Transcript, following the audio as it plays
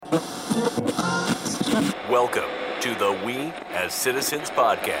Welcome to the We as Citizens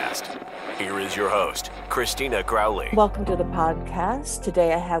podcast. Here is your host, Christina Crowley. Welcome to the podcast.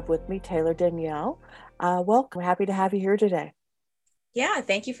 Today I have with me Taylor Danielle. Welcome. Happy to have you here today. Yeah,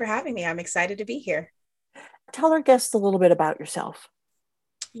 thank you for having me. I'm excited to be here. Tell our guests a little bit about yourself.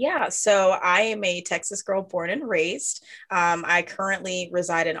 Yeah, so I am a Texas girl born and raised. I currently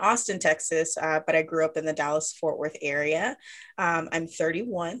reside in Austin, Texas, but I grew up in the Dallas-Fort Worth area. I'm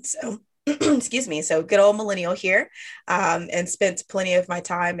 31, so excuse me, so good old millennial here, and spent plenty of my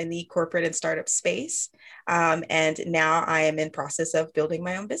time in the corporate and startup space. And now I am in process of building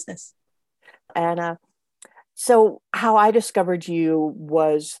my own business. And so how I discovered you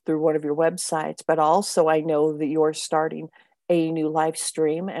was through one of your websites, but also I know that you're starting a new live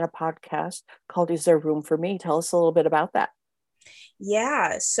stream and a podcast called Is There Room for Me? Tell us a little bit about that.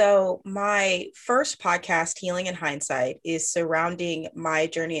 Yeah, so my first podcast, Healing in Hindsight, is surrounding my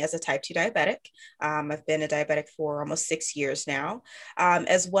journey as a type 2 diabetic. I've been a diabetic for almost 6 years now,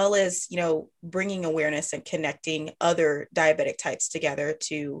 as well as, bringing awareness and connecting other diabetic types together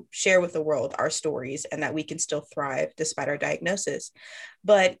to share with the world our stories and that we can still thrive despite our diagnosis.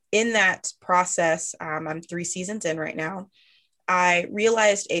 But in that process, I'm 3 seasons in right now. I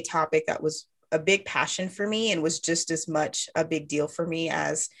realized a topic that was a big passion for me and was just as much a big deal for me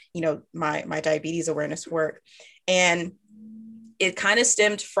as, my diabetes awareness work. And it kind of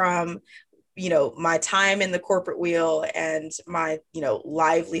stemmed from, my time in the corporate wheel and my,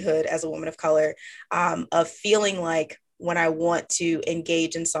 livelihood as a woman of color, of feeling like when I want to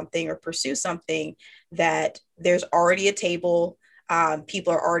engage in something or pursue something, that there's already a table.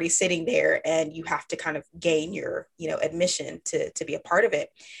 People are already sitting there and you have to kind of gain your, admission to be a part of it.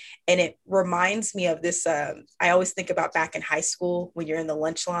 And it reminds me of this. I always think about back in high school when you're in the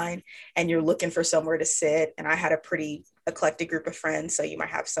lunch line and you're looking for somewhere to sit. And I had a pretty eclectic group of friends. So you might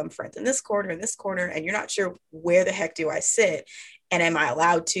have some friends in this corner, and you're not sure where the heck do I sit? And am I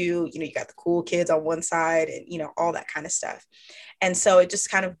allowed to? You got the cool kids on one side and, all that kind of stuff. And so it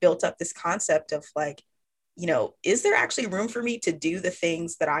just kind of built up this concept of like, is there actually room for me to do the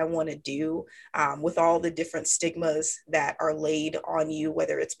things that I want to do, with all the different stigmas that are laid on you,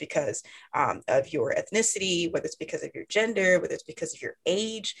 whether it's because of your ethnicity, whether it's because of your gender, whether it's because of your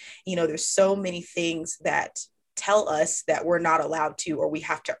age. There's so many things that tell us that we're not allowed to, or we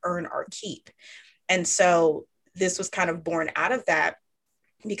have to earn our keep. And so this was kind of born out of that,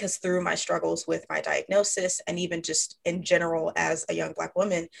 because through my struggles with my diagnosis and even just in general as a young Black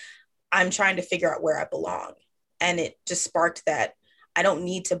woman, I'm trying to figure out where I belong. And it just sparked that I don't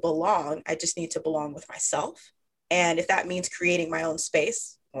need to belong. I just need to belong with myself. And if that means creating my own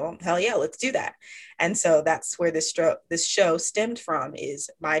space, well, hell yeah, let's do that. And so that's where this show stemmed from, is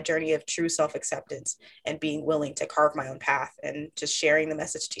my journey of true self-acceptance and being willing to carve my own path and just sharing the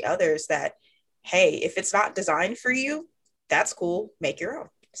message to others that, hey, if it's not designed for you, that's cool. Make your own.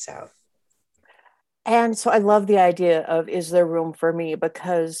 And so I love the idea of, is there room for me?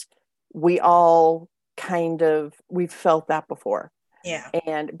 Because we all we've felt that before. Yeah.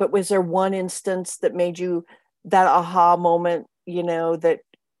 But was there one instance that made you that aha moment, that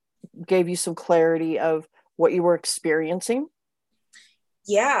gave you some clarity of what you were experiencing?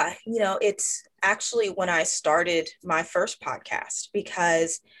 Yeah. It's actually when I started my first podcast,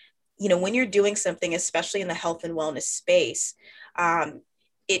 because, when you're doing something, especially in the health and wellness space,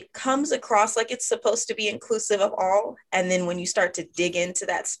 it comes across like it's supposed to be inclusive of all. And then when you start to dig into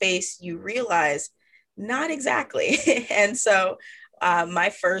that space, you realize not exactly. And so my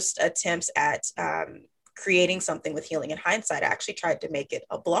first attempts at creating something with Healing in Hindsight, I actually tried to make it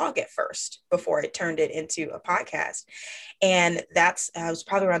a blog at first before I turned it into a podcast. And that's was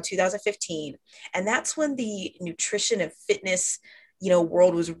probably around 2015. And that's when the nutrition and fitness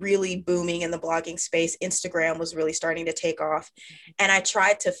world was really booming in the blogging space. Instagram was really starting to take off. And I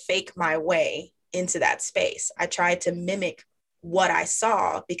tried to fake my way into that space. I tried to mimic what I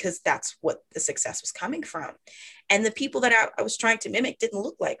saw because that's what the success was coming from. And the people that I was trying to mimic didn't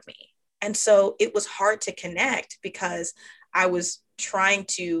look like me. And so it was hard to connect because I was trying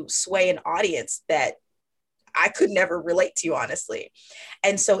to sway an audience that I could never relate to, honestly.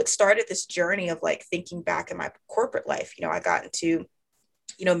 And so it started this journey of like thinking back in my corporate life. I got into,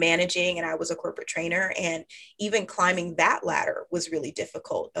 managing, and I was a corporate trainer, and even climbing that ladder was really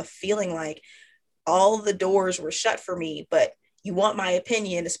difficult, of feeling like all the doors were shut for me, but you want my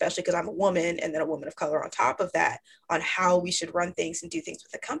opinion, especially because I'm a woman and then a woman of color on top of that, on how we should run things and do things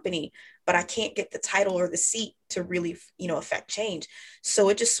with the company. But I can't get the title or the seat to really, affect change. So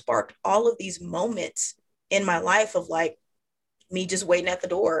it just sparked all of these moments in my life of like, me just waiting at the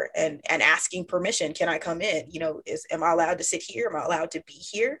door and asking permission. Can I come in? Am I allowed to sit here? Am I allowed to be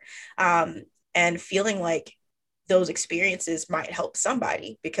here? and feeling like those experiences might help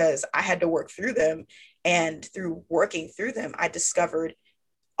somebody because I had to work through them. And through working through them, I discovered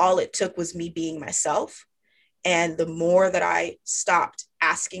all it took was me being myself. And the more that I stopped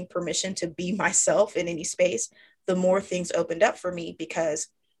asking permission to be myself in any space, the more things opened up for me because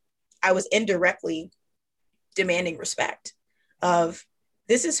I was indirectly demanding respect of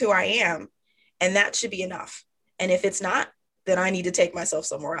this is who I am, and that should be enough. And if it's not, then I need to take myself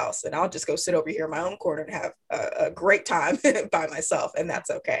somewhere else, and I'll just go sit over here in my own corner and have a great time by myself, and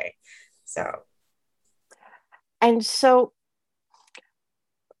that's okay. And so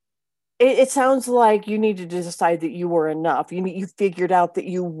it sounds like you needed to decide that you were enough. You figured out that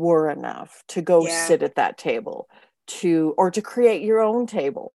you were enough to go sit at that table, or to create your own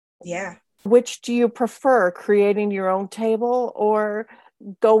table. Yeah. Which do you prefer, creating your own table or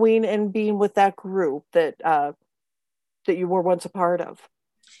going and being with that group that you were once a part of?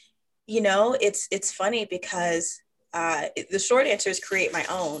 It's funny because the short answer is create my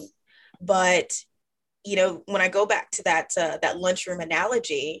own. But, when I go back to that lunchroom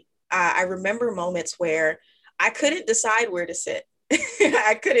analogy, I remember moments where I couldn't decide where to sit.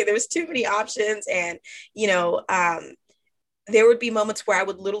 I couldn't. There was too many options. And, there would be moments where I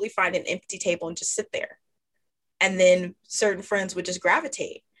would literally find an empty table and just sit there. And then certain friends would just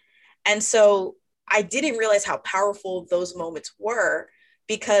gravitate. And so I didn't realize how powerful those moments were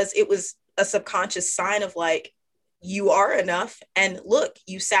because it was a subconscious sign of like, you are enough. And look,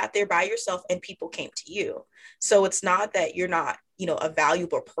 you sat there by yourself and people came to you. So it's not that you're not, a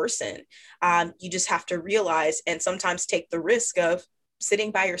valuable person. You just have to realize and sometimes take the risk of sitting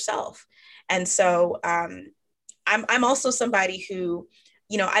by yourself. And so I'm also somebody who,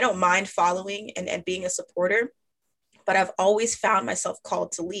 I don't mind following and being a supporter, but I've always found myself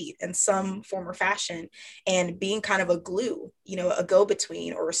called to lead in some form or fashion and being kind of a glue, a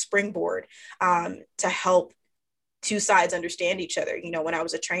go-between or a springboard to help two sides understand each other. When I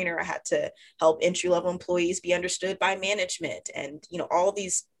was a trainer, I had to help entry-level employees be understood by management and, all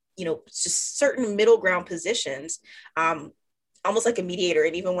these, just certain middle ground positions, almost like a mediator.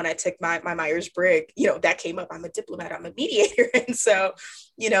 And even when I took my Myers-Briggs, that came up, I'm a diplomat, I'm a mediator. And so,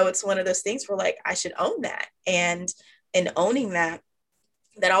 it's one of those things where like, I should own that. And in owning that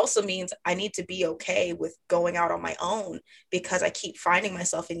also means I need to be okay with going out on my own because I keep finding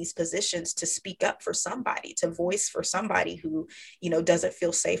myself in these positions to speak up for somebody, to voice for somebody who, doesn't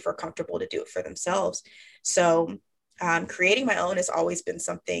feel safe or comfortable to do it for themselves. So creating my own has always been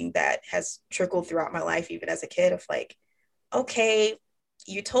something that has trickled throughout my life, even as a kid, of like, okay,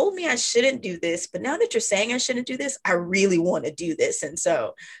 you told me I shouldn't do this, but now that you're saying I shouldn't do this, I really want to do this. And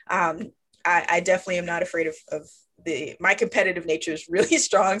so I definitely am not afraid of my competitive nature is really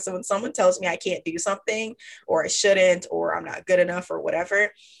strong. So when someone tells me I can't do something or I shouldn't, or I'm not good enough or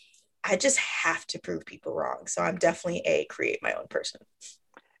whatever, I just have to prove people wrong. So I'm definitely a create my own person.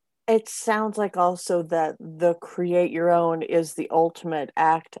 It sounds like also that the create your own is the ultimate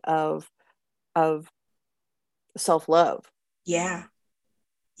act of self-love. Yeah,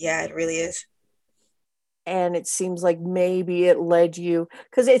 it really is. And it seems like maybe it led you,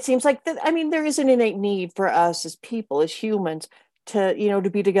 because it seems like that, there is an innate need for us as people, as humans, to to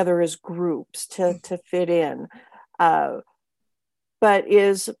be together as groups, to fit in. But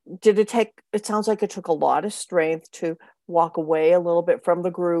it sounds like it took a lot of strength to walk away a little bit from the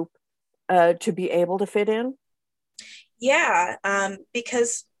group to be able to fit in. Yeah,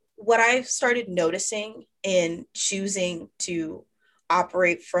 because what I've started noticing in choosing to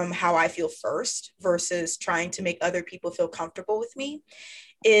operate from how I feel first versus trying to make other people feel comfortable with me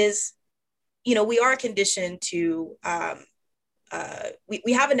is, we are conditioned to,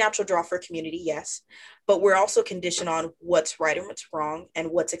 we have a natural draw for community, yes, but we're also conditioned on what's right and what's wrong and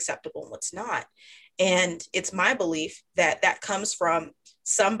what's acceptable and what's not. And it's my belief that comes from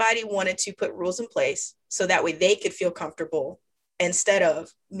somebody wanted to put rules in place so that way they could feel comfortable instead of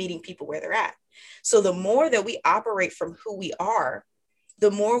meeting people where they're at. So the more that we operate from who we are,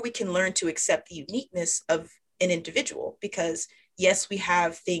 the more we can learn to accept the uniqueness of an individual, because yes, we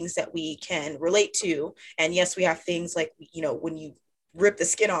have things that we can relate to. And yes, we have things like, when you rip the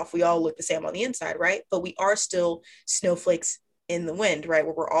skin off, we all look the same on the inside, right? But we are still snowflakes in the wind, right?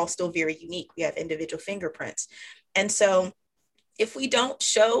 Where we're all still very unique. We have individual fingerprints. And so if we don't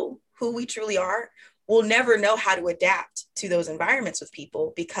show who we truly are, we'll never know how to adapt to those environments with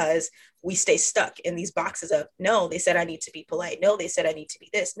people because we stay stuck in these boxes of, no, they said I need to be polite. No, they said I need to be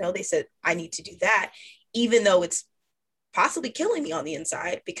this. No, they said I need to do that, even though it's possibly killing me on the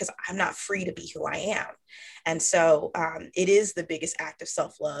inside because I'm not free to be who I am. And so it is the biggest act of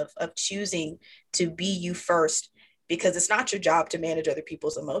self-love, of choosing to be you first, because it's not your job to manage other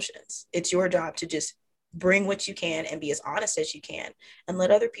people's emotions. It's your job to just bring what you can and be as honest as you can and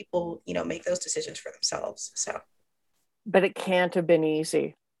let other people, make those decisions for themselves. So. But it can't have been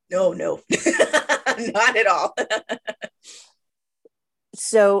easy. No, not at all.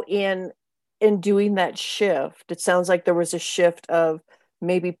 So in doing that shift, it sounds like there was a shift of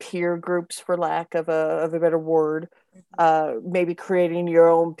maybe peer groups, for lack of a better word, maybe creating your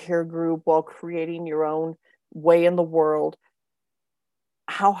own peer group while creating your own way in the world.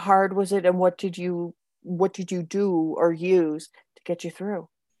 How hard was it, and what did you do or use to get you through?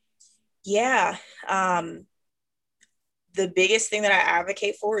 Yeah. The biggest thing that I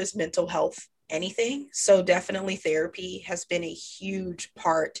advocate for is mental health, anything. So definitely therapy has been a huge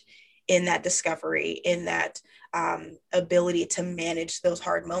part in that discovery, in that ability to manage those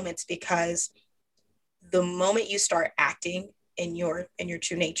hard moments, because the moment you start acting in your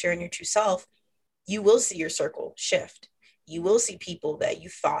true nature and your true self, you will see your circle shift. You will see people that you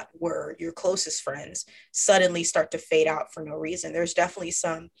thought were your closest friends suddenly start to fade out for no reason. There's definitely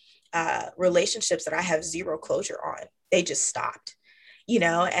some relationships that I have zero closure on. They just stopped,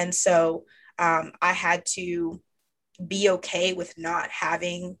 and so I had to be okay with not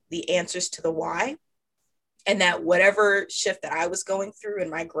having the answers to the why, and that whatever shift that I was going through in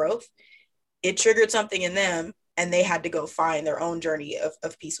my growth, it triggered something in them, and they had to go find their own journey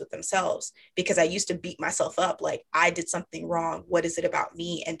of peace with themselves, because I used to beat myself up like I did something wrong. What is it about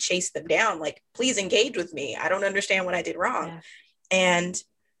me? And chase them down like, please engage with me. I don't understand what I did wrong. Yeah. And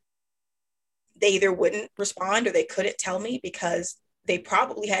they either wouldn't respond or they couldn't tell me because they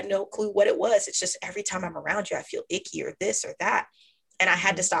probably had no clue what it was. It's just every time I'm around you, I feel icky or this or that. And I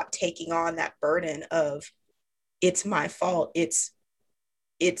had to stop taking on that burden of it's my fault. I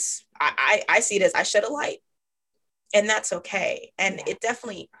see it as I shed a light, and that's okay. And yeah. It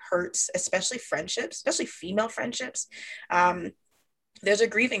definitely hurts, especially friendships, especially female friendships. There's a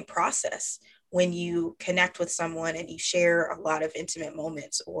grieving process when you connect with someone and you share a lot of intimate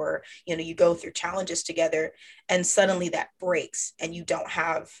moments, or, you go through challenges together, and suddenly that breaks and you don't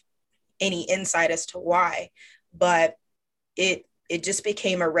have any insight as to why. But it just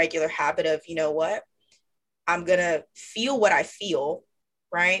became a regular habit of, you know what, I'm going to feel what I feel,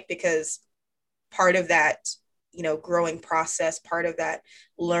 right? Because part of that, growing process, part of that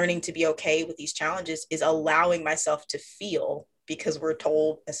learning to be okay with these challenges is allowing myself to feel, because we're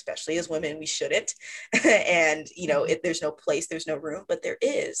told, especially as women, we shouldn't. And, there's no place, there's no room, but there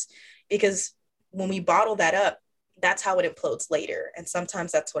is, because when we bottle that up, that's how it implodes later. And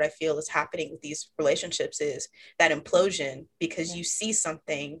sometimes that's what I feel is happening with these relationships, is that implosion, because you see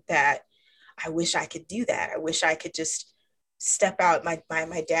something that I wish I could do that. I wish I could just step out.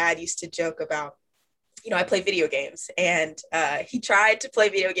 My dad used to joke about, I play video games, and he tried to play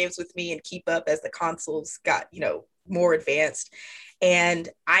video games with me and keep up as the consoles got, more advanced. And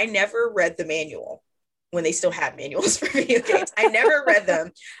I never read the manual when they still had manuals for video games. I never read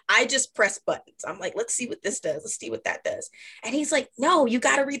them. I just press buttons. I'm like, let's see what this does. Let's see what that does. And he's like, no, you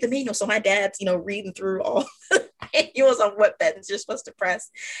got to read the manual. So my dad's, reading through all the manuals on what buttons you're supposed to press.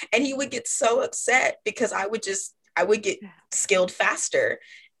 And he would get so upset because I would get skilled faster.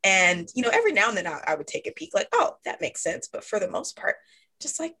 And, every now and then I would take a peek like, oh, that makes sense. But for the most part,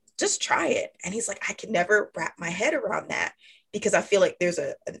 just try it. And he's like, I can never wrap my head around that, because I feel like there's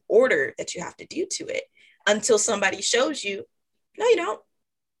an order that you have to do to it, until somebody shows you, no, you don't.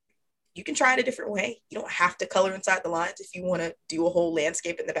 You can try it a different way. You don't have to color inside the lines. If you want to do a whole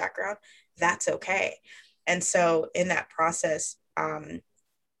landscape in the background, that's okay. And so in that process, I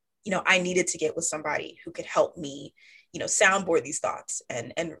needed to get with somebody who could help me, soundboard these thoughts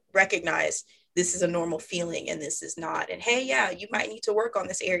and recognize this is a normal feeling and this is not. And hey, yeah, you might need to work on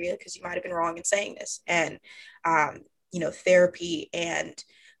this area because you might have been wrong in saying this. And, therapy and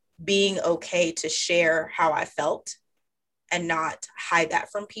being okay to share how I felt and not hide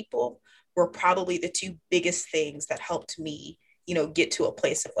that from people were probably the two biggest things that helped me, get to a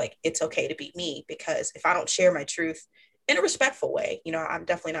place of like, it's okay to be me. Because if I don't share my truth in a respectful way, I'm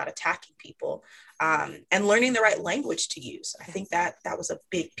definitely not attacking people, and learning the right language to use. I think that was a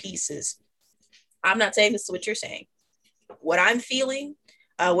big piece. Is I'm not saying this is what you're saying. What I'm feeling,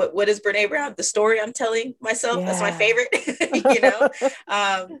 what is Brene Brown? The story I'm telling myself. Yeah. That's my favorite,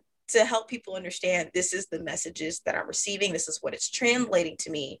 to help people understand this is the messages that I'm receiving. This is what it's translating to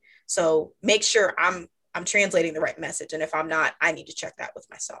me. So make sure I'm translating the right message. And if I'm not, I need to check that with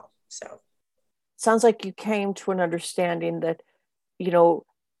myself. So. Sounds like you came to an understanding that,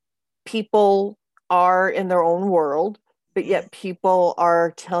 people are in their own world, but yet people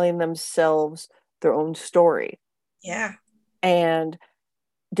are telling themselves their own story. Yeah. And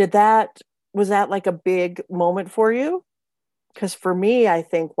did that was that like a big moment for you? Because for me, I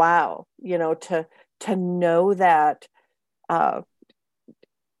think, wow, to know that uh,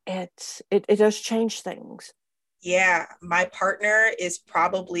 it does change things. Yeah, my partner is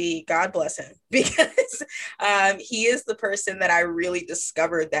probably, God bless him, because he is the person that I really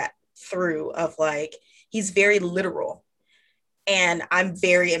discovered that through, of like, he's very literal. And I'm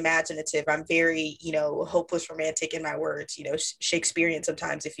very imaginative. I'm very, hopeless romantic in my words, Shakespearean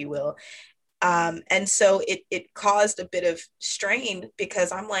sometimes, if you will. And so it caused a bit of strain,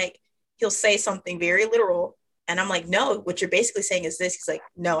 because I'm like, he'll say something very literal. And I'm like, no, what you're basically saying is this. He's like,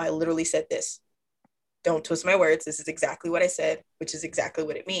 no, I literally said this. Don't twist my words. This is exactly what I said, which is exactly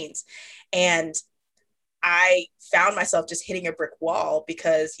what it means. And I found myself just hitting a brick wall,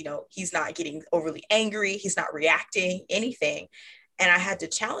 because, he's not getting overly angry. He's not reacting anything. And I had to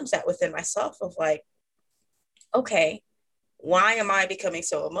challenge that within myself of like, okay, why am I becoming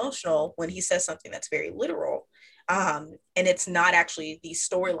so emotional when he says something that's very literal? And it's not actually these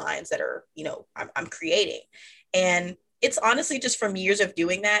storylines that are, I'm creating. And it's honestly just from years of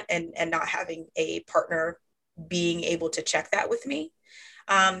doing that, and not having a partner being able to check that with me.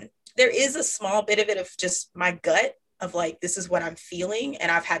 There is a small bit of it of just my gut of like, this is what I'm feeling.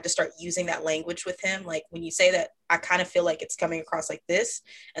 And I've had to start using that language with him. Like, when you say that, I kind of feel like it's coming across like this.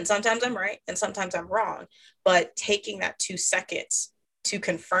 And sometimes I'm right and sometimes I'm wrong. But taking that 2 seconds to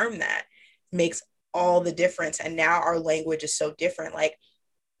confirm that makes all the difference. And now our language is so different. Like,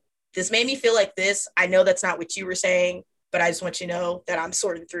 this made me feel like this. I know that's not what you were saying, but I just want you to know that I'm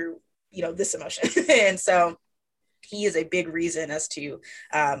sorting through, this emotion. And so he is a big reason as to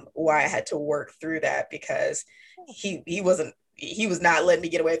why I had to work through that, because he was not letting me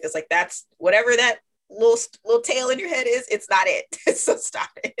get away with this. Like, that's whatever that little tail in your head is, it's not it. So stop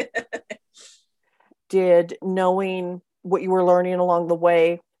it. Did knowing what you were learning along the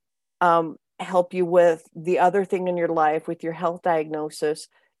way help you with the other thing in your life, with your health diagnosis?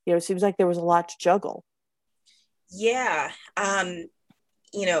 It seems like there was a lot to juggle. Yeah.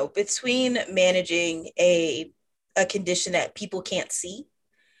 Between managing a condition that people can't see,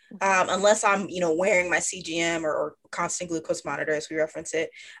 unless I'm, wearing my CGM or constant glucose monitor, as we reference it,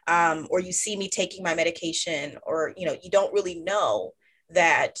 or you see me taking my medication, or, you don't really know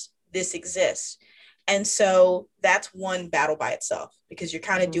that this exists. And so that's one battle by itself, because you're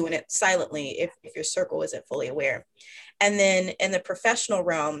kind of doing it silently if your circle isn't fully aware. And then in the professional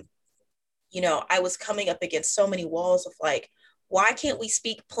realm, I was coming up against so many walls of like, why can't we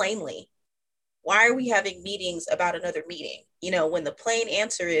speak plainly? Why are we having meetings about another meeting? When the plain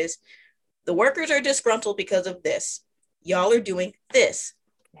answer is, the workers are disgruntled because of this. Y'all are doing this.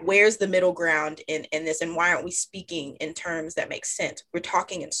 Where's the middle ground in this? And why aren't we speaking in terms that make sense? We're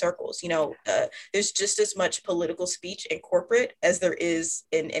talking in circles. There's just as much political speech in corporate as there is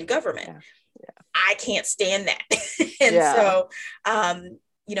in government. Yeah. I can't stand that. And so,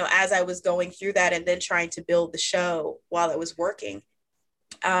 as I was going through that and then trying to build the show while I was working,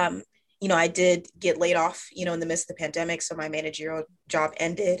 I did get laid off, in the midst of the pandemic. So my managerial job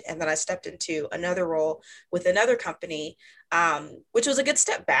ended. And then I stepped into another role with another company, which was a good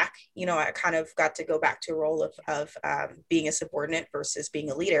step back. I kind of got to go back to a role of being a subordinate versus being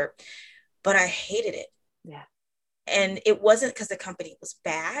a leader, but I hated it. Yeah. And it wasn't because the company was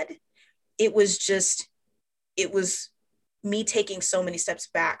bad. It was me taking so many steps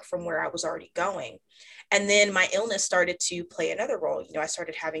back from where I was already going. And then my illness started to play another role. I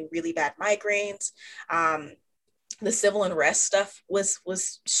started having really bad migraines. The civil unrest stuff was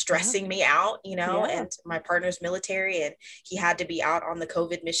stressing me out, and my partner's military, and he had to be out on the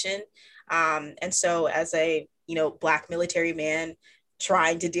COVID mission. And so as a, Black military man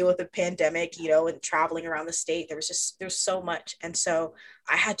trying to deal with the pandemic, and traveling around the state, there's so much. And so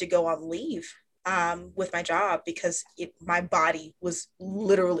I had to go on leave with my job, because my body was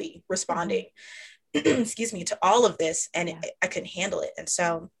literally responding excuse me, to all of this, and I couldn't handle it. And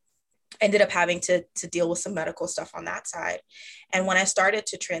so I ended up having to deal with some medical stuff on that side. And when I started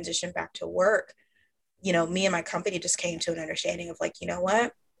to transition back to work, me and my company just came to an understanding of like, you know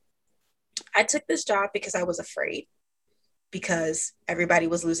what? I took this job because I was afraid, because everybody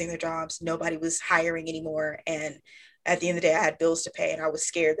was losing their jobs. Nobody was hiring anymore. And at the end of the day, I had bills to pay, and I was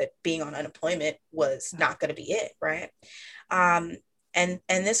scared that being on unemployment was not going to be it. Right. And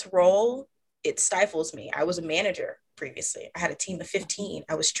this role, it stifles me. I was a manager previously. I had a team of 15.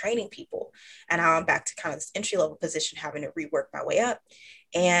 I was training people, and now I'm back to kind of this entry-level position, having to rework my way up.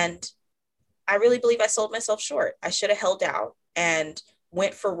 And I really believe I sold myself short. I should have held out and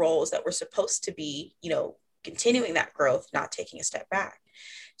went for roles that were supposed to be, continuing that growth, not taking a step back.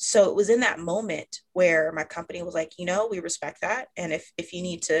 So it was in that moment where my company was like, we respect that. And if you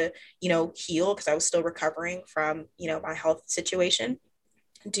need to, heal, because I was still recovering from, my health situation,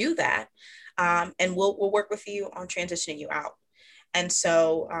 do that. And we'll work with you on transitioning you out. And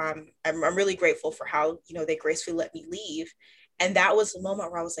so I'm really grateful for how, they gracefully let me leave. And that was the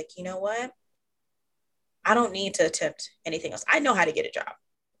moment where I was like, you know what? I don't need to attempt anything else. I know how to get a job.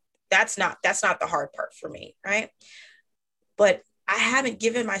 That's not the hard part for me, right? But I haven't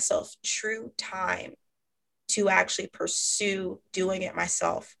given myself true time to actually pursue doing it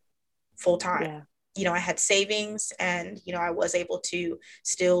myself full time. Yeah. I had savings, and, I was able to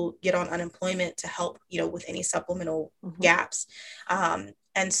still get on unemployment to help, with any supplemental gaps. And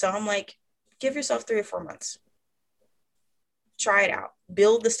so I'm like, give yourself 3 or 4 months. Try it out,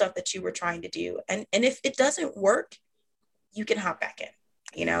 build the stuff that you were trying to do. And if it doesn't work, you can hop back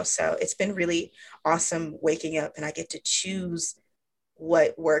in, so it's been really awesome waking up and I get to choose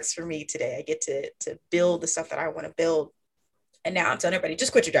what works for me today. I get to build the stuff that I want to build. And now I'm telling everybody,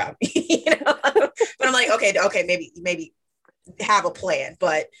 just quit your job. But I'm like, okay, maybe have a plan.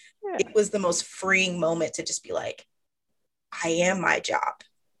 But it was the most freeing moment to just be like, I am my job.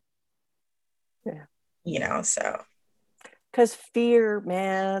 Yeah. So. Because fear,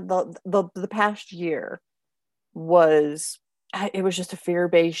 man, the past year was just a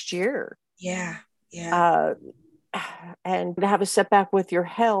fear-based year. Yeah. And to have a setback with your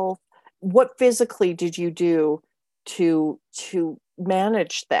health, what physically did you do to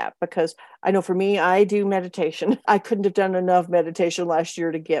manage that? Because I know for me, I do meditation. I couldn't have done enough meditation last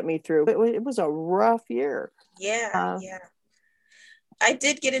year to get me through. It was a rough year. Yeah. I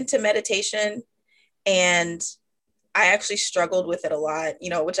did get into meditation, and I actually struggled with it a lot,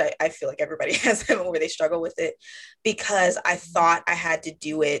 which I feel like everybody has where they struggle with it, because I thought I had to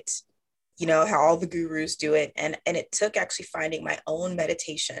do it, how all the gurus do it. And it took actually finding my own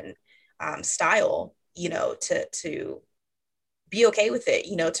meditation style, to be okay with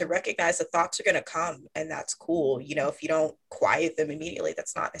it, to recognize the thoughts are going to come, and that's cool. If you don't quiet them immediately,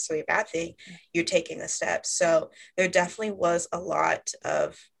 that's not necessarily a bad thing. You're taking the steps. So there definitely was a lot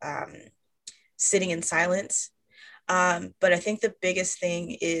of sitting in silence. But I think the biggest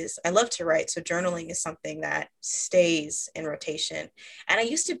thing is I love to write. So journaling is something that stays in rotation. And I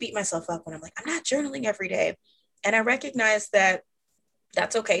used to beat myself up when I'm like, I'm not journaling every day. And I recognize that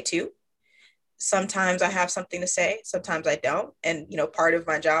that's okay too. Sometimes I have something to say, sometimes I don't. And, part of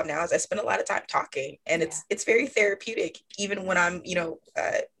my job now is I spend a lot of time talking, and it's very therapeutic, even when I'm,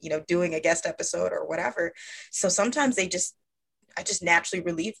 doing a guest episode or whatever. So sometimes I just naturally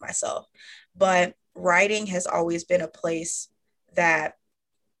relieve myself. But writing has always been a place that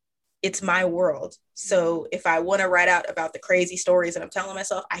it's my world. So if I want to write out about the crazy stories that I'm telling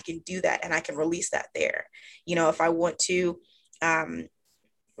myself, I can do that, and I can release that there. If I want to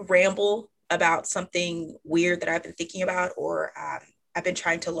ramble about something weird that I've been thinking about, or I've been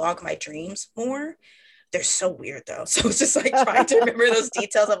trying to log my dreams more. They're so weird though. So it's just like trying to remember those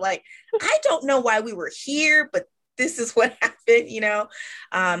details of like, I don't know why we were here, but this is what happened,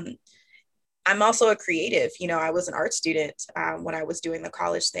 I'm also a creative. I was an art student when I was doing the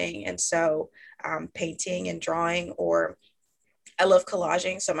college thing. And so painting and drawing, or I love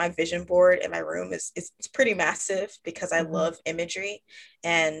collaging. So my vision board in my room is pretty massive, because I love imagery.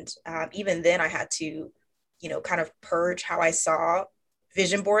 And even then I had to, kind of purge how I saw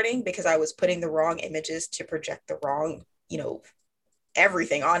vision boarding, because I was putting the wrong images to project the wrong,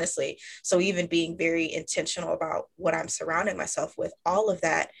 everything, honestly. So even being very intentional about what I'm surrounding myself with, all of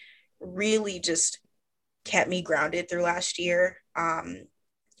that really just kept me grounded through last year.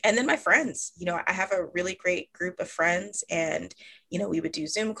 And then my friends, I have a really great group of friends, and, we would do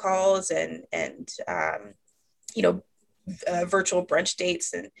Zoom calls and virtual brunch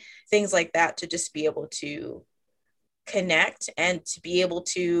dates and things like that, to just be able to connect and to be able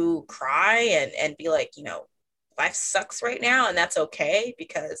to cry and be like, life sucks right now, and that's okay,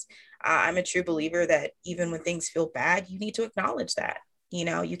 because I'm a true believer that even when things feel bad, you need to acknowledge that.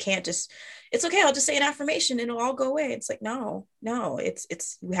 You can't just, it's okay, I'll just say an affirmation and it'll all go away. It's like, no,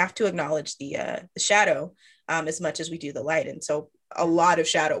 it's we have to acknowledge the shadow as much as we do the light. And so a lot of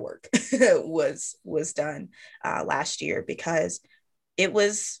shadow work was done last year, because it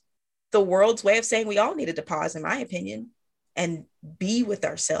was the world's way of saying we all needed to pause, in my opinion, and be with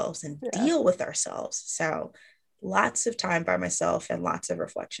ourselves and deal with ourselves. So lots of time by myself and lots of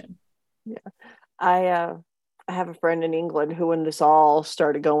reflection. I have a friend in England who, when this all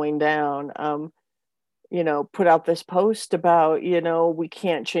started going down, put out this post about, we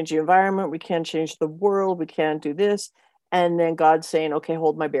can't change the environment, we can't change the world, we can't do this. And then God saying, okay,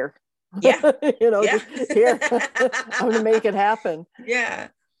 hold my beer. Yeah. Just here, I'm going to make it happen. Yeah.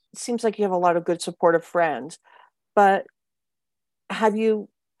 it seems like you have a lot of good supportive friends, but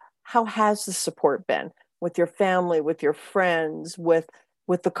how has the support been with your family, with your friends, with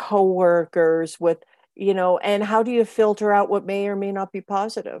the coworkers, with, and how do you filter out what may or may not be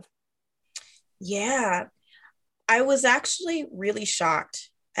positive? Yeah, I was actually really shocked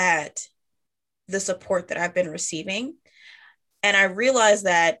at the support that I've been receiving. And I realized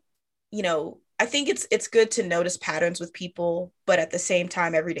that, I think it's good to notice patterns with people, but at the same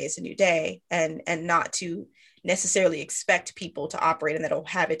time, every day is a new day, and not to necessarily expect people to operate in that old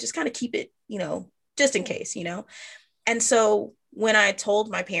habit. Just kind of keep it, just in case. And so when I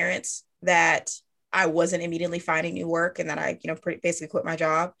told my parents that I wasn't immediately finding new work and that I, basically quit my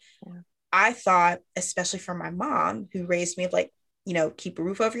job, yeah. I thought, especially from my mom, who raised me like, keep a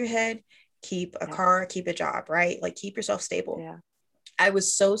roof over your head, keep a car, keep a job, right? Like, keep yourself stable. Yeah. I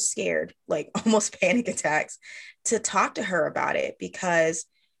was so scared, like almost panic attacks, to talk to her about it, because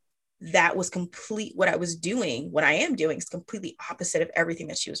that was what I was doing, what I am doing is completely opposite of everything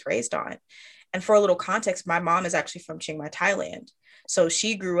that she was raised on. And for a little context, my mom is actually from Chiang Mai, Thailand. So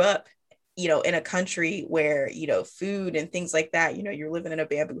she grew up, in a country where, food and things like that, you're living in a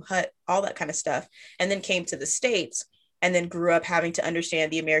bamboo hut, all that kind of stuff. And then came to the States and then grew up having to understand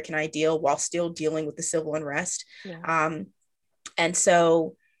the American ideal while still dealing with the civil unrest. Yeah. And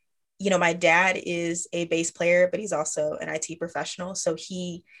so, my dad is a bass player, but he's also an IT professional. So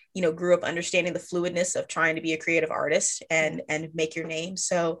he, grew up understanding the fluidness of trying to be a creative artist and make your name.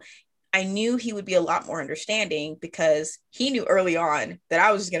 So I knew he would be a lot more understanding, because he knew early on that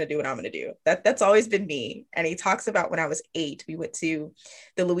I was just going to do what I'm going to do. That's always been me. And he talks about when I was 8, we went to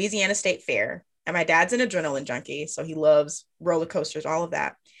the Louisiana State Fair, and my dad's an adrenaline junkie. So he loves roller coasters, all of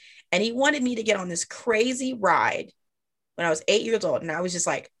that. And he wanted me to get on this crazy ride when I was 8 years old. And I was just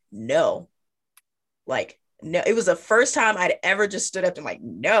like, no, it was the first time I'd ever just stood up and like,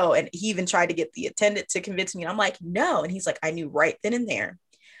 no. And he even tried to get the attendant to convince me. And I'm like, no. And he's like, I knew right then and there,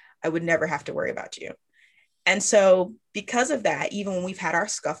 I would never have to worry about you. And so because of that, even when we've had our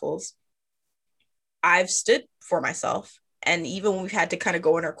scuffles, I've stood for myself. And even when we've had to kind of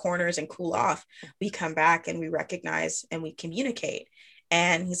go in our corners and cool off, we come back and we recognize and we communicate.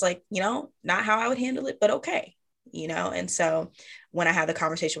 And he's like, not how I would handle it, but okay. And so when I had the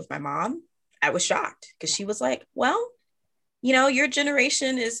conversation with my mom, I was shocked, because she was like, well, your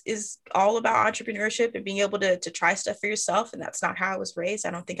generation is all about entrepreneurship and being able to try stuff for yourself. And that's not how I was raised.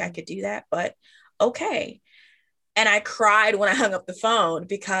 I don't think I could do that, but okay. And I cried when I hung up the phone,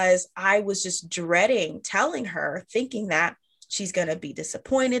 because I was just dreading telling her, thinking that she's going to be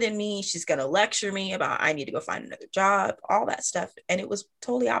disappointed in me. She's going to lecture me about, I need to go find another job, all that stuff. And it was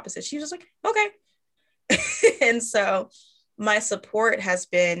totally opposite. She was just like, okay. And so my support has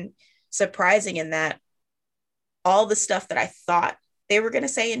been surprising in that all the stuff that I thought they were going to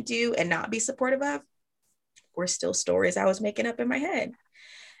say and do and not be supportive of were still stories I was making up in my head.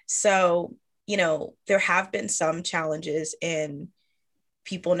 So, there have been some challenges in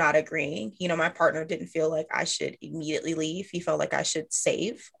people not agreeing. My partner didn't feel like I should immediately leave. He felt like I should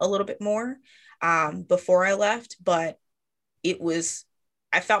save a little bit more before I left. But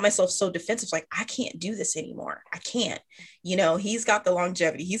I felt myself so defensive, like, I can't do this anymore. I can't, he's got the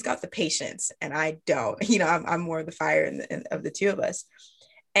longevity, he's got the patience, and I don't, I'm more of the fire of the two of us.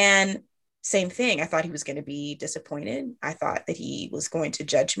 And same thing. I thought he was going to be disappointed. I thought that he was going to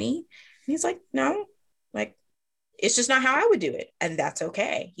judge me. And he's like, no, like, it's just not how I would do it. And that's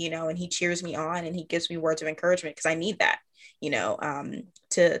okay. And he cheers me on and he gives me words of encouragement, because I need that,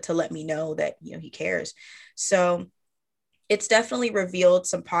 to let me know that, he cares. So it's definitely revealed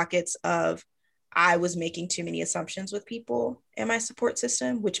some pockets of, I was making too many assumptions with people in my support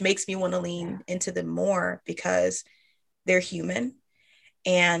system, which makes me want to lean into them more, because they're human.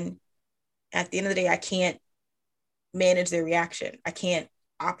 And at the end of the day, I can't manage their reaction. I can't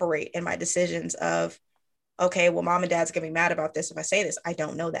operate in my decisions of, okay, well, mom and dad's gonna be mad about this if I say this. I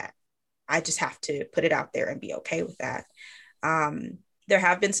don't know that. I just have to put it out there and be okay with that. There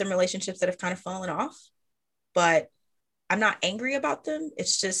have been some relationships that have kind of fallen off, but I'm not angry about them.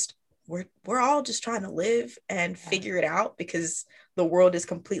 It's just, we're all just trying to live and figure it out, because the world is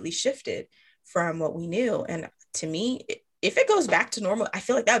completely shifted from what we knew. And to me, if it goes back to normal, I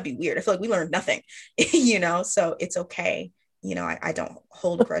feel like that would be weird. I feel like we learned nothing, so it's okay. I don't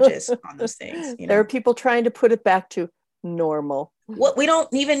hold grudges on those things. There are people trying to put it back to normal. What we don't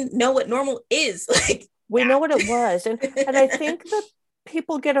even know what normal is. Like, we know what it was. And I think that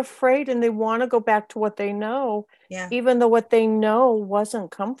people get afraid and they want to go back to what they know, even though what they know wasn't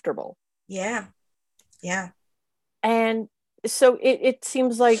comfortable. Yeah. And so it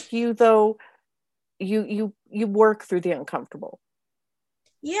seems like you, though, you work through the uncomfortable.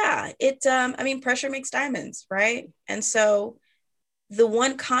 Yeah, I mean, pressure makes diamonds, right? And so the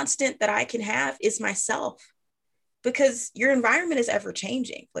one constant that I can have is myself, because your environment is ever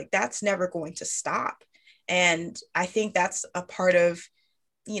changing. Like that's never going to stop. And I think that's a part of,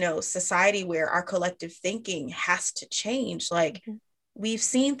 society where our collective thinking has to change. Like we've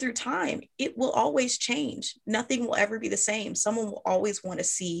seen through time, it will always change. Nothing will ever be the same. Someone will always want to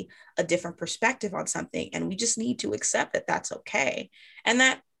see a different perspective on something. And we just need to accept that that's okay. And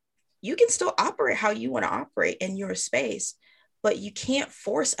that you can still operate how you want to operate in your space, but you can't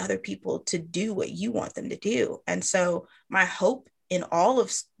force other people to do what you want them to do. And so my hope in all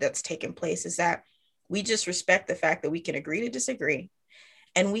of that's taken place is that we just respect the fact that we can agree to disagree,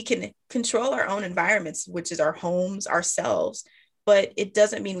 and we can control our own environments, which is our homes, ourselves. But it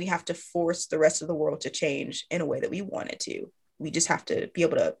doesn't mean we have to force the rest of the world to change in a way that we want it to. We just have to be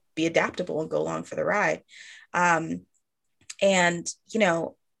able to be adaptable and go along for the ride. And,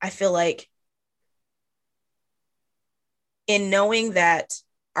 I feel like in knowing that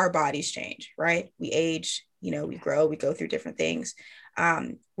our bodies change, right? We age, we grow, we go through different things.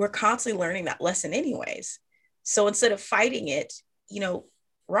 We're constantly learning that lesson anyways. So instead of fighting it,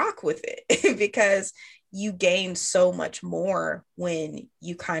 rock with it because you gain so much more when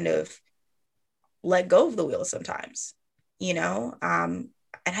you kind of let go of the wheel sometimes, and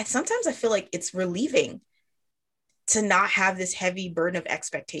sometimes I feel like it's relieving to not have this heavy burden of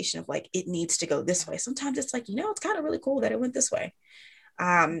expectation of like, it needs to go this way. Sometimes it's like, it's kind of really cool that it went this way.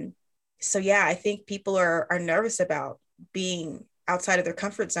 So yeah, I think people are nervous about being outside of their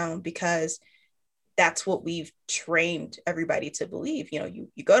comfort zone because that's what we've trained everybody to believe. You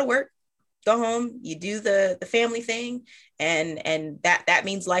go to work, go home, you do the family thing, and that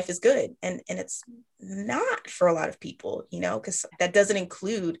means life is good. And it's not for a lot of people, because that doesn't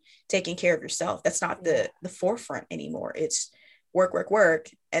include taking care of yourself. That's not the forefront anymore. It's work, work, work.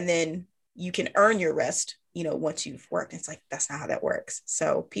 And then you can earn your rest, once you've worked. It's like, that's not how that works.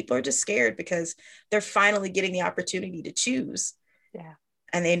 So people are just scared because they're finally getting the opportunity to choose. Yeah.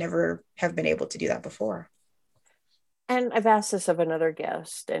 And they never have been able to do that before. And I've asked this of another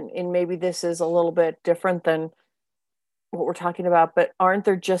guest, and maybe this is a little bit different than what we're talking about, but aren't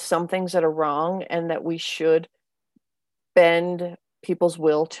there just some things that are wrong and that we should bend people's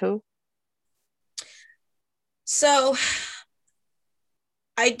will to? So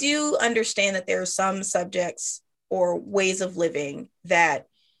I do understand that there are some subjects or ways of living that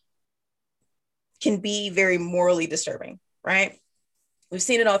can be very morally disturbing, right? We've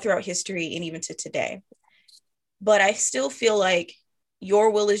seen it all throughout history and even to today. But I still feel like your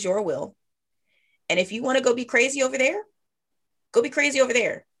will is your will. And if you want to go be crazy over there, go be crazy over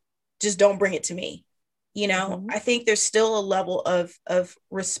there. Just don't bring it to me. I think there's still a level of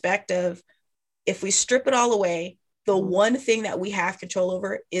respect of, if we strip it all away, the one thing that we have control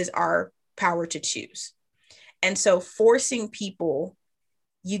over is our power to choose. And so forcing people,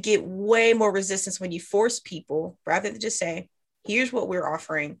 you get way more resistance when you force people rather than just say, here's what we're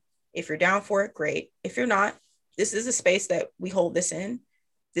offering. If you're down for it, great. If you're not, this is a space that we hold this in.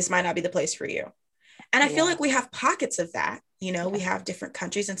 This might not be the place for you. And I feel like we have pockets of that, we have different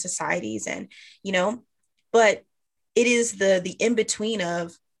countries and societies and, but it is the in-between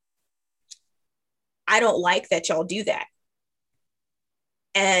of, I don't like that y'all do that.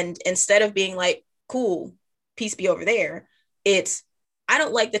 And instead of being like, cool, peace be over there, it's, I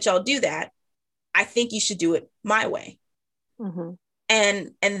don't like that y'all do that. I think you should do it my way. Mm-hmm.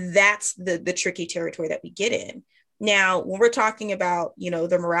 And that's the tricky territory that we get in. Now, when we're talking about,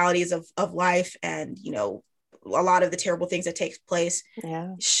 the moralities of life and, a lot of the terrible things that take place,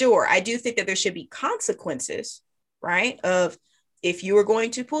 sure, I do think that there should be consequences, right? Of if you are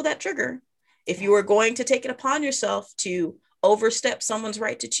going to pull that trigger, if you are going to take it upon yourself to overstep someone's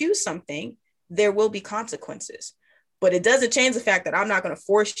right to choose something, there will be consequences. But it doesn't change the fact that I'm not going to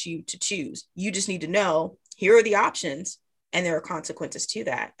force you to choose. You just need to know, here are the options. And there are consequences to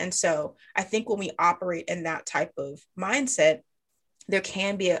that. And so I think when we operate in that type of mindset, there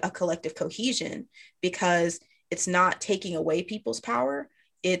can be a collective cohesion because it's not taking away people's power.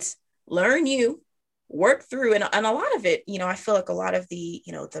 It's learn you, work through, and a lot of it, I feel like a lot of the,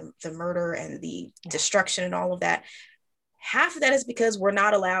 the murder and the destruction and all of that, half of that is because we're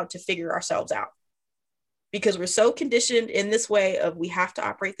not allowed to figure ourselves out because we're so conditioned in this way of we have to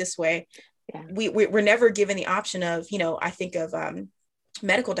operate this way. Yeah. We're never given the option of, I think of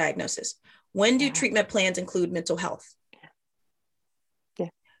medical diagnosis. When do treatment plans include mental health? Yeah.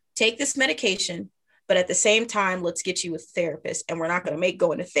 Take this medication, but at the same time, let's get you a therapist. And we're not going to make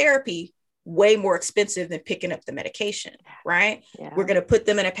going to therapy way more expensive than picking up the medication, right? Yeah. We're going to put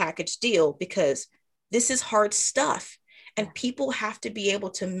them in a package deal because this is hard stuff. And people have to be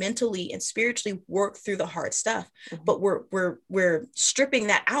able to mentally and spiritually work through the hard stuff. But we're stripping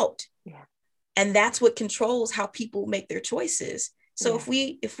that out. Yeah. And that's what controls how people make their choices. So if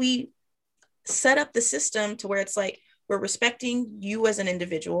we set up the system to where it's like, we're respecting you as an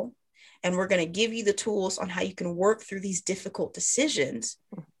individual, and we're going to give you the tools on how you can work through these difficult decisions,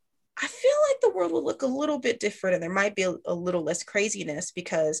 I feel like the world will look a little bit different, and there might be a little less craziness,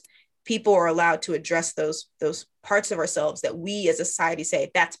 because people are allowed to address those parts of ourselves that we as a society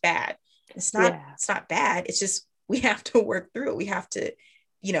say that's bad. It's not bad. It's just, we have to work through it. We have to,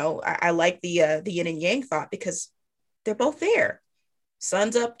 I like the yin and yang thought, because they're both there.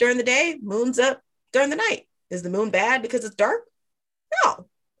 Sun's up during the day, moon's up during the night. Is the moon bad because it's dark? No,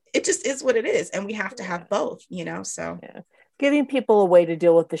 it just is what it is. And we have to have both, so. Yeah. Giving people a way to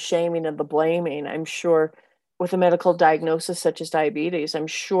deal with the shaming and the blaming. I'm sure with a medical diagnosis such as diabetes, I'm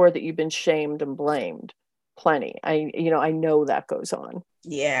sure that you've been shamed and blamed plenty. I know that goes on.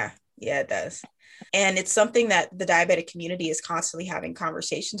 Yeah, it does. And it's something that the diabetic community is constantly having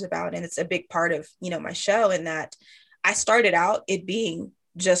conversations about. And it's a big part of, my show, in that I started out it being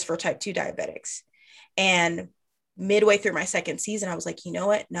just for type 2 diabetics. And midway through my second season, I was like, you know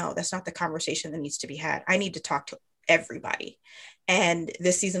what? No, that's not the conversation that needs to be had. I need to talk to everybody. And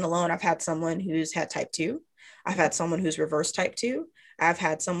this season alone, I've had someone who's had type 2. I've had someone who's reverse type 2. I've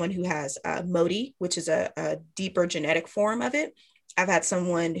had someone who has MODY, which is a deeper genetic form of it. I've had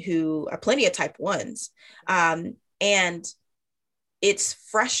someone who, plenty of type 1s. And it's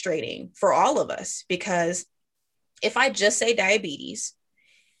frustrating for all of us, because if I just say diabetes,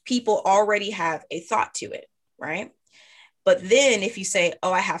 people already have a thought to it, right? But then if you say,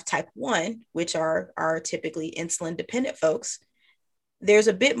 oh, I have type 1, which are typically insulin dependent folks, there's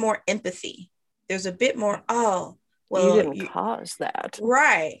a bit more empathy. There's a bit more, oh, well, you didn't cause that.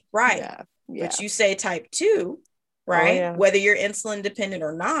 Right. Yeah. But you say type 2, right? Whether you're insulin dependent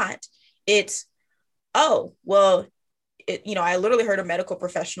or not, it's, oh, well, I literally heard a medical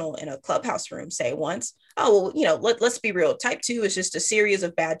professional in a clubhouse room say once, oh, well, let's be real. Type 2 is just a series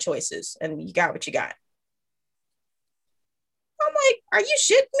of bad choices, and you got what you got. I'm like, are you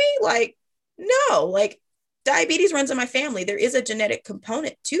shitting me? Like, no, like, diabetes runs in my family. There is a genetic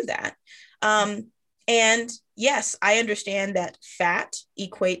component to that. And yes, I understand that fat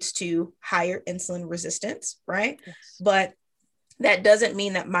equates to higher insulin resistance, right? Yes. But that doesn't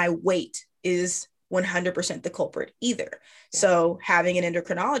mean that my weight is 100% the culprit either. Yeah. So having an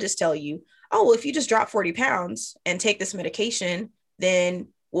endocrinologist tell you, oh, well, if you just drop 40 pounds and take this medication, then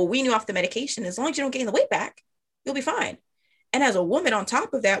we'll wean you off the medication. As long as you don't gain the weight back, you'll be fine. And as a woman on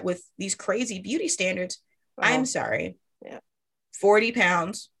top of that, with these crazy beauty standards, I'm sorry. Yeah. 40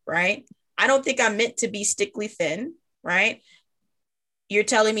 pounds, right? I don't think I'm meant to be stickly thin, right? You're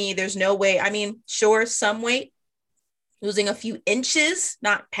telling me there's no way. I mean, sure, some weight, losing a few inches,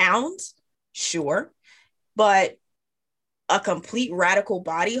 not pounds, sure. But a complete radical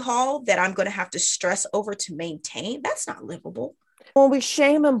body haul that I'm going to have to stress over to maintain, that's not livable. When we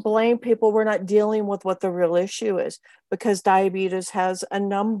shame and blame people, we're not dealing with what the real issue is, because diabetes has a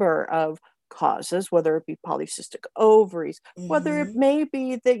number of causes, whether it be polycystic ovaries, whether it may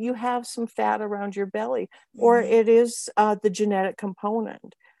be that you have some fat around your belly, or it is the genetic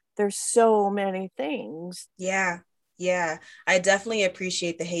component. There's so many things. Yeah. I definitely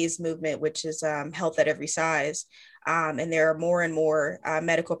appreciate the HAES movement, which is health at every size. And there are more and more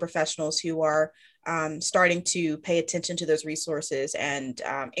medical professionals who are starting to pay attention to those resources and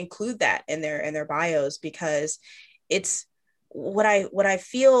include that in their bios, because it's what I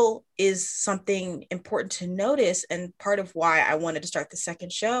feel is something important to notice. And part of why I wanted to start the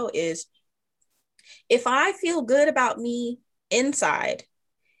second show is, if I feel good about me inside,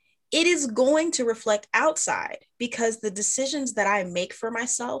 it is going to reflect outside, because the decisions that I make for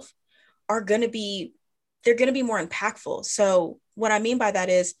myself are going to be more impactful. So what I mean by that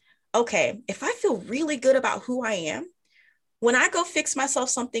is, okay, if I feel really good about who I am, when I go fix myself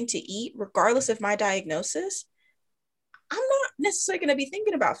something to eat, regardless of my diagnosis, I'm not necessarily going to be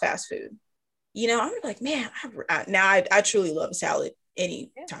thinking about fast food. I'm gonna be like, man, I truly love a salad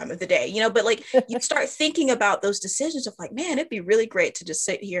any time of the day, but like, you start thinking about those decisions of like, man, it'd be really great to just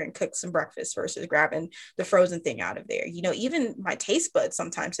sit here and cook some breakfast versus grabbing the frozen thing out of there. Even my taste buds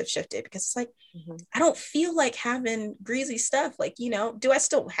sometimes have shifted, because it's like, I don't feel like having greasy stuff. Like, do I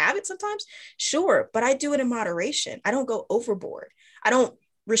still have it sometimes? Sure. But I do it in moderation. I don't go overboard. I don't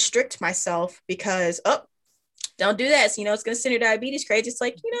restrict myself because, don't do that. So, it's going to send your diabetes crazy. It's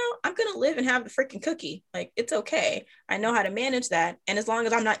like, I'm going to live and have the freaking cookie. Like, it's okay. I know how to manage that. And as long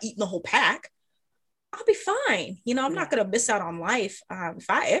as I'm not eating the whole pack, I'll be fine. I'm not going to miss out on life. If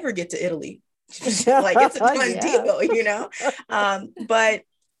I ever get to Italy, Like it's a done Yeah. deal, you know? But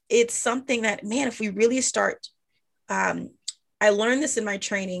it's something that, man, if we really start, I learned this in my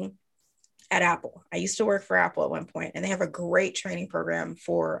training at Apple. I used to work for Apple at one point, and they have a great training program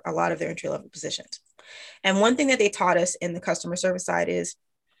for a lot of their entry-level positions. And one thing that they taught us in the customer service side is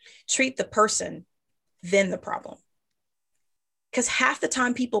treat the person, then the problem. Because half the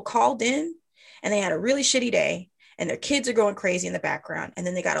time people called in and they had a really shitty day and their kids are going crazy in the background. And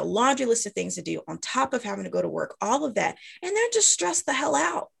then they got a laundry list of things to do on top of having to go to work, all of that. And they're just stressed the hell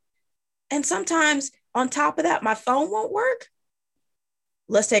out. And sometimes on top of that, my phone won't work.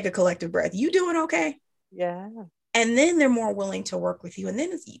 Let's take a collective breath. You doing okay? Yeah. And then they're more willing to work with you. And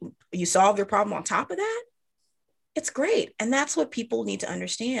then you solve their problem on top of that. It's great. And that's what people need to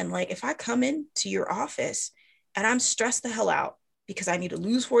understand. Like if I come into your office and I'm stressed the hell out because I need to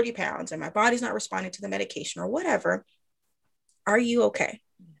lose 40 pounds and my body's not responding to the medication or whatever, are you okay?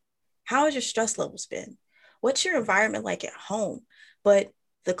 How has your stress levels been? What's your environment like at home? But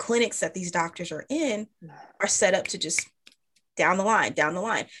the clinics that these doctors are in are set up to just down the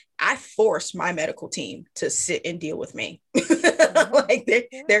line. I force my medical team to sit and deal with me. Like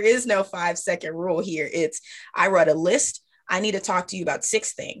there is no 5-second rule here. It's, I wrote a list. I need to talk to you about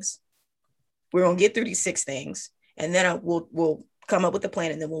 6 things. We're going to get through these 6 things. And then we'll come up with a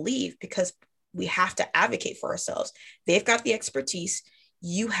plan and then we'll leave, because we have to advocate for ourselves. They've got the expertise.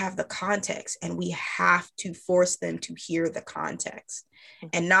 You have the context, and we have to force them to hear the context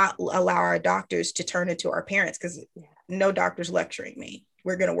and not allow our doctors to turn into our parents, because no doctor's lecturing me.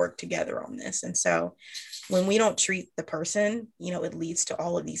 We're going to work together on this. And so when we don't treat the person, it leads to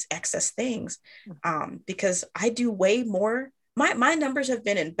all of these excess things. Because I do way more. My numbers have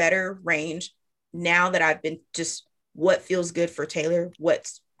been in better range now that I've been just what feels good for Taylor,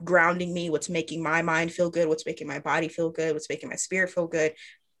 what's grounding me, what's making my mind feel good, what's making my body feel good, what's making my spirit feel good.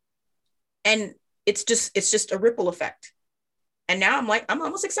 And it's just a ripple effect. And now I'm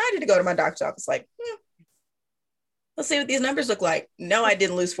almost excited to go to my doctor's office. Like, let's see what these numbers look like. No, I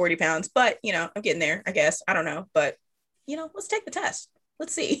didn't lose 40 pounds, but I'm getting there, I guess. I don't know, but let's take the test.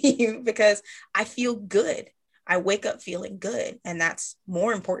 Let's see, because I feel good. I wake up feeling good. And that's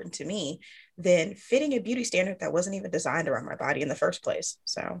more important to me than fitting a beauty standard that wasn't even designed around my body in the first place.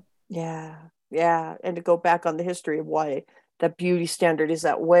 So, yeah. And to go back on the history of why the beauty standard is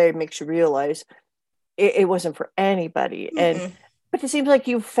that way makes you realize it wasn't for anybody. But it seems like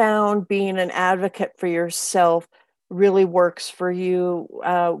you found being an advocate for yourself really works for you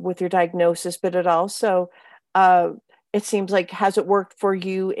with your diagnosis, but it also, it seems like, has it worked for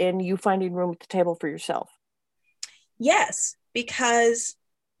you in you finding room at the table for yourself? Yes, because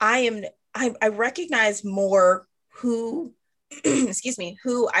I recognize more who,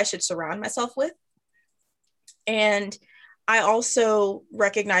 who I should surround myself with. And I also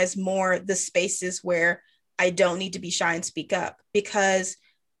recognize more the spaces where I don't need to be shy and speak up, because,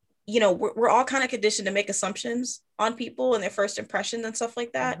 we're all kind of conditioned to make assumptions on people and their first impressions and stuff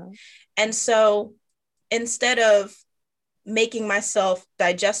like that. And so instead of making myself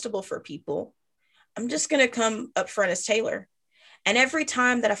digestible for people, I'm just going to come up front as Taylor. And every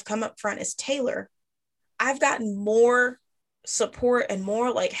time that I've come up front as Taylor, I've gotten more support and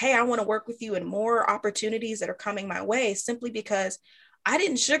more like, hey, I want to work with you, and more opportunities that are coming my way, simply because I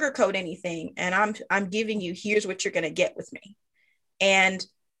didn't sugarcoat anything. And I'm giving you, here's what you're going to get with me. And,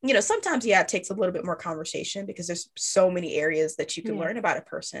 sometimes, it takes a little bit more conversation, because there's so many areas that you can learn about a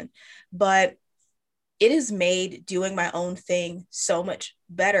person, but it has made doing my own thing so much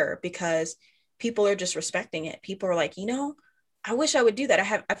better, because people are just respecting it. People are like, I wish I would do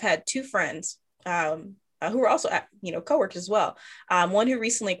that. I've had 2 friends who are also, coworkers as well. One who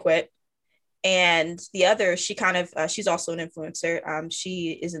recently quit, and the other, she kind of, she's also an influencer.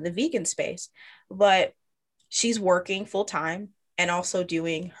 She is in the vegan space, but she's working full time and also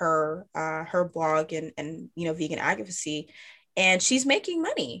doing her blog and vegan advocacy, and she's making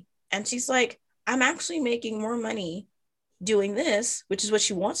money. And she's like, I'm actually making more money doing this, which is what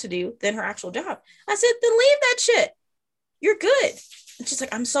she wants to do, than her actual job. I said, then leave that shit. You're good. And she's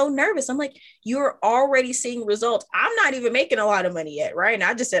like, I'm so nervous. I'm like, you're already seeing results. I'm not even making a lot of money yet, right? And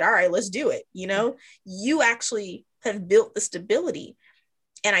I just said, all right, let's do it. You actually have built the stability.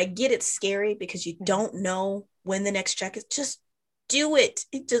 And I get it's scary, because you don't know when the next check is. Just do it.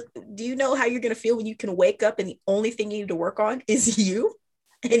 Do you know how you're going to feel when you can wake up and the only thing you need to work on is you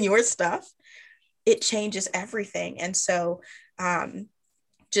and your stuff? It changes everything. And so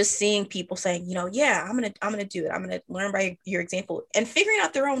just seeing people saying, yeah, I'm gonna do it. I'm gonna learn by your example, and figuring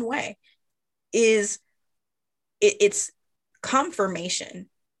out their own way, it's confirmation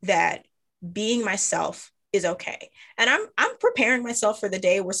that being myself is okay. And I'm preparing myself for the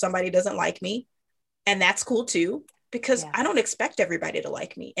day where somebody doesn't like me. And that's cool too, because Yeah. I don't expect everybody to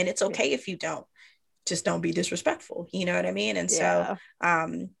like me. And it's okay if you don't. Just don't be disrespectful. You know what I mean? And so Yeah.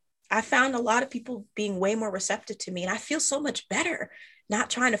 I found a lot of people being way more receptive to me. And I feel so much better not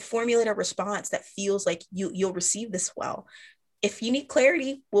trying to formulate a response that feels like you'll receive this well. If you need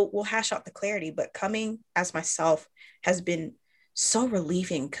clarity, we'll hash out the clarity. But coming as myself has been so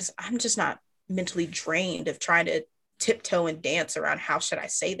relieving, because I'm just not mentally drained of trying to tiptoe and dance around how should I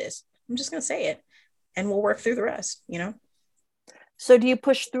say this. I'm just going to say it, and we'll work through the rest, you know? So do you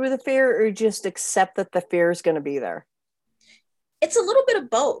push through the fear, or just accept that the fear is going to be there? It's a little bit of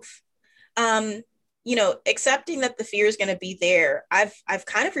both. Um, Accepting that the fear is going to be there. I've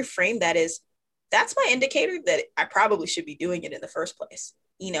kind of reframed that as, that's my indicator that I probably should be doing it in the first place.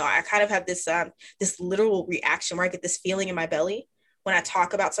 I kind of have this literal reaction where I get this feeling in my belly when I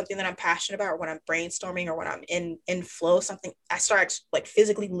talk about something that I'm passionate about, or when I'm brainstorming, or when I'm in flow, something, I start like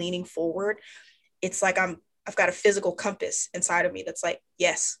physically leaning forward. It's like I've got a physical compass inside of me that's like,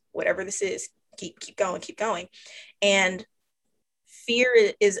 yes, whatever this is, keep going. And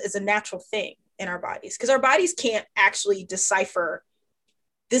fear is a natural thing in our bodies, because our bodies can't actually decipher,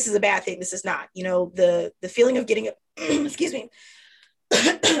 this is a bad thing, this is not. The feeling of getting excuse me,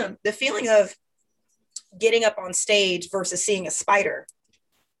 the feeling of getting up on stage versus seeing a spider,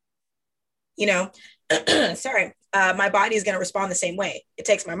 sorry, my body is going to respond the same way. It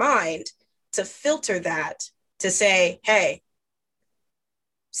takes my mind to filter that, to say, hey,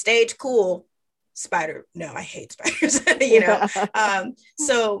 stage cool, spider, no, I hate spiders.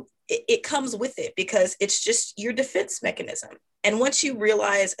 So it comes with it, because it's just your defense mechanism. And once you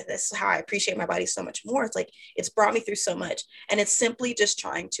realize, and this is how I appreciate my body so much more, it's like, it's brought me through so much, and it's simply just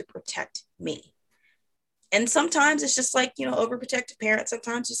trying to protect me. And sometimes it's just like, overprotective parents.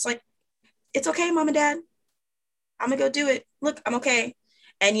 Sometimes it's like, it's okay, mom and dad, I'm gonna go do it. Look, I'm okay.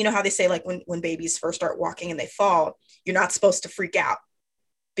 And you know how they say, like, when babies first start walking and they fall, you're not supposed to freak out,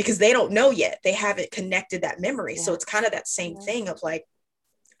 because they don't know yet. They haven't connected that memory. Yeah. So it's kind of that same thing of like,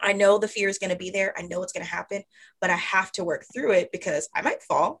 I know the fear is going to be there. I know it's going to happen, but I have to work through it, because I might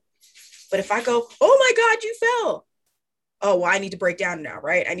fall. But if I go, oh my God, you fell. Oh, well, I need to break down now,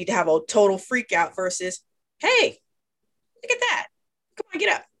 right? I need to have a total freak out versus, hey, look at that. Come on,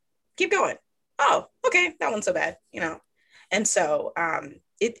 get up. Keep going. Oh, okay. That one's so bad, And so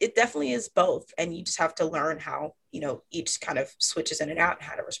it definitely is both. And you just have to learn how, each kind of switches in and out, and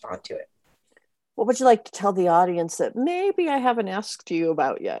how to respond to it. What would you like to tell the audience that maybe I haven't asked you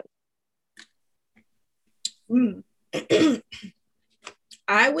about yet?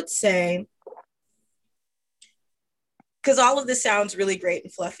 I would say, because all of this sounds really great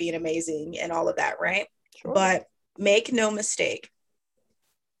and fluffy and amazing and all of that, right? Sure. But make no mistake,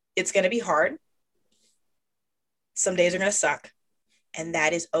 it's going to be hard. Some days are going to suck, and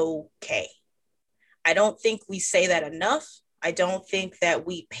that is okay. I don't think we say that enough. I don't think that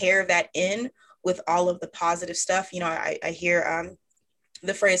we pair that in with all of the positive stuff. I hear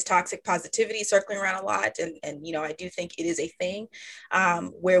the phrase toxic positivity circling around a lot. And I do think it is a thing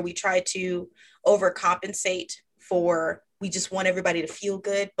where we try to overcompensate for, we just want everybody to feel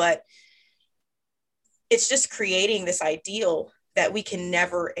good, but it's just creating this ideal that we can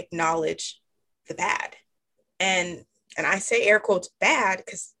never acknowledge the bad. And I say air quotes bad,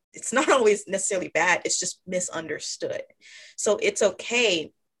 because it's not always necessarily bad. It's just misunderstood. So it's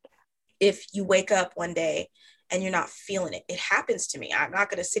okay if you wake up one day and you're not feeling it. It happens to me. I'm not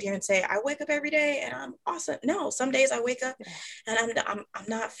going to sit here and say, I wake up every day and I'm awesome. No, some days I wake up and I'm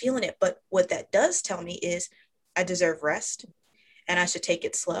not feeling it. But what that does tell me is I deserve rest, and I should take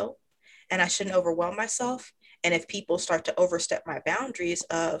it slow, and I shouldn't overwhelm myself. And if people start to overstep my boundaries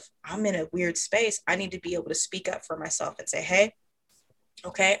of, I'm in a weird space, I need to be able to speak up for myself and say, hey,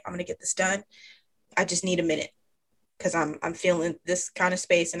 okay, I'm going to get this done. I just need a minute, because I'm feeling this kind of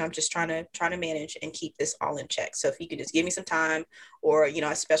space, and I'm just trying to manage and keep this all in check. So if you could just give me some time, or,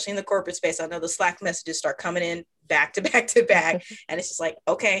 especially in the corporate space, I know the Slack messages start coming in back to back to back. And it's just like,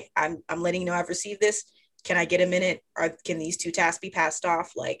 okay, I'm letting you know I've received this. Can I get a minute? Or can these 2 tasks be passed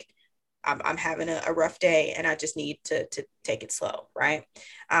off? Like, I'm having a rough day, and I just need to take it slow. Right.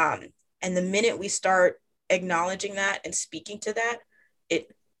 And the minute we start acknowledging that and speaking to that,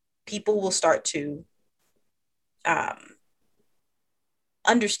 people will start to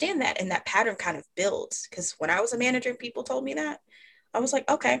understand that, and that pattern kind of builds. Because when I was a manager and people told me that, I was like,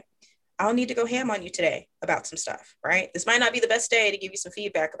 okay, I'll need to go ham on you today about some stuff, right? This might not be the best day to give you some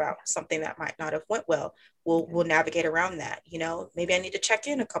feedback about something that might not have went well. We'll navigate around that. Maybe I need to check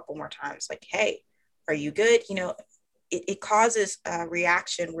in a couple more times. Like, hey, are you good? it causes a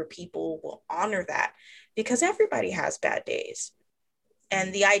reaction where people will honor that, because everybody has bad days.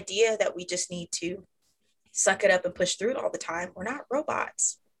 And the idea that we just need to suck it up and push through it all the time, we're not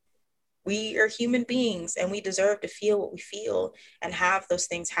robots. We are human beings, and we deserve to feel what we feel and have those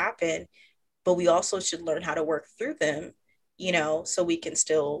things happen. But we also should learn how to work through them, so we can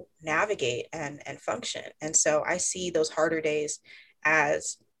still navigate and function. And so I see those harder days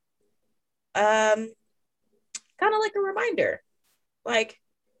as kind of like a reminder, like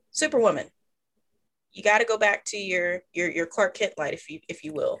Superwoman. You got to go back to your Clark Kent light, if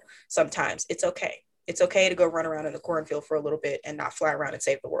you will. Sometimes it's okay. It's okay to go run around in the cornfield for a little bit and not fly around and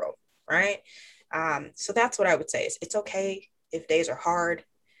save the world, right? So that's what I would say is it's okay if days are hard.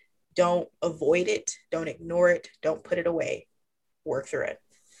 Don't avoid it. Don't ignore it. Don't put it away. Work through it.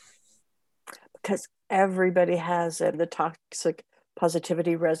 Because everybody has it. The toxic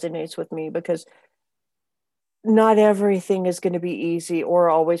positivity resonates with me, because not everything is going to be easy or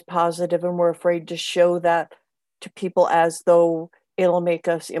always positive, and we're afraid to show that to people as though it'll make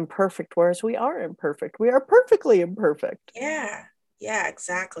us imperfect, whereas we are imperfect. We are perfectly imperfect. Yeah,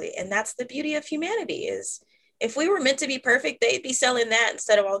 exactly. And that's the beauty of humanity is if we were meant to be perfect, they'd be selling that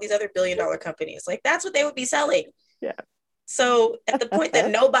instead of all these other billion-dollar companies. Like, that's what they would be selling. Yeah. So at the point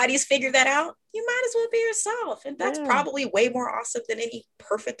that nobody's figured that out, you might as well be yourself. And that's probably way more awesome than any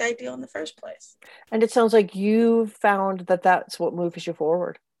perfect ideal in the first place. And it sounds like you found that that's what moves you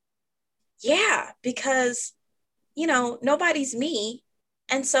forward. Yeah, because, nobody's me.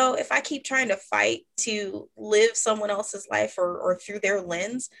 And so if I keep trying to fight to live someone else's life or through their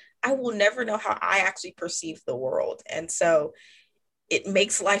lens, I will never know how I actually perceive the world. And so it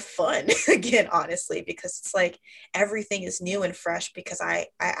makes life fun again, honestly, because it's like everything is new and fresh because I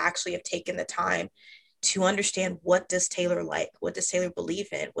actually have taken the time to understand what does Taylor like? What does Taylor believe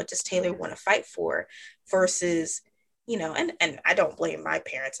in? What does Taylor want to fight for versus, and I don't blame my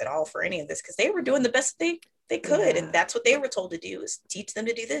parents at all for any of this because they were doing the best they could. And that's what they were told to do is teach them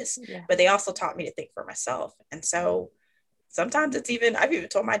to do this. Yeah. But they also taught me to think for myself. And so sometimes I've even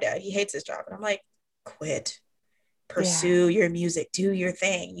told my dad, he hates his job. And I'm like, quit. Pursue your music, do your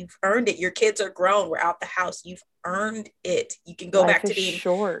thing. You've earned it. Your kids are grown. We're out the house. You've earned it. You can go back to being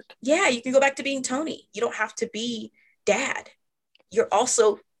short. Yeah, you can go back to being Tony. You don't have to be dad. You're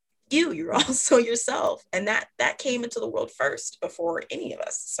also you. You're also yourself. And that came into the world first before any of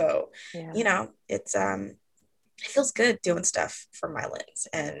us. So, it's it feels good doing stuff from my lens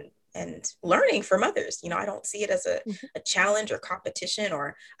and learning from others. I don't see it as a challenge or competition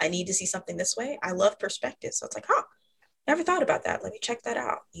or I need to see something this way. I love perspective. So it's like, never thought about that. Let me check that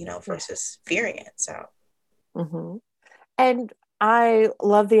out, versus fearing it. So. Mm-hmm. And I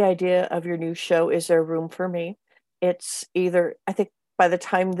love the idea of your new show, Is There Room for Me? It's either, I think by the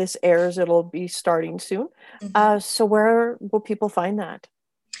time this airs, it'll be starting soon. Mm-hmm. So where will people find that?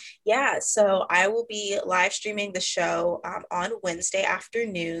 Yeah, so I will be live streaming the show on Wednesday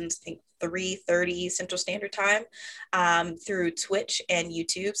afternoons, I think 3:30 Central Standard Time, through Twitch and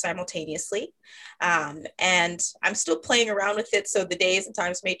YouTube simultaneously. And I'm still playing around with it, so the days and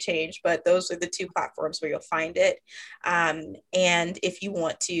times may change, but those are the two platforms where you'll find it. And if you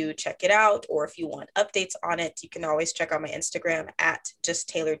want to check it out, or if you want updates on it, you can always check out my Instagram at just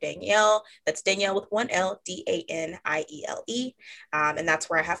Taylor Danielle. That's Danielle with one L, Daniele. And that's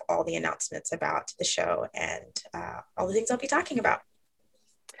where I have all the announcements about the show and all the things I'll be talking about.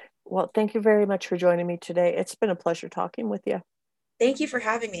 Well, thank you very much for joining me today. It's been a pleasure talking with you. Thank you for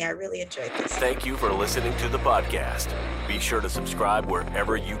having me. I really enjoyed this. Thank you for listening to the podcast. Be sure to subscribe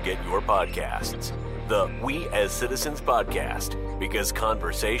wherever you get your podcasts. The We as Citizens podcast, because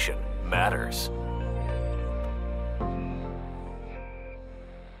conversation matters.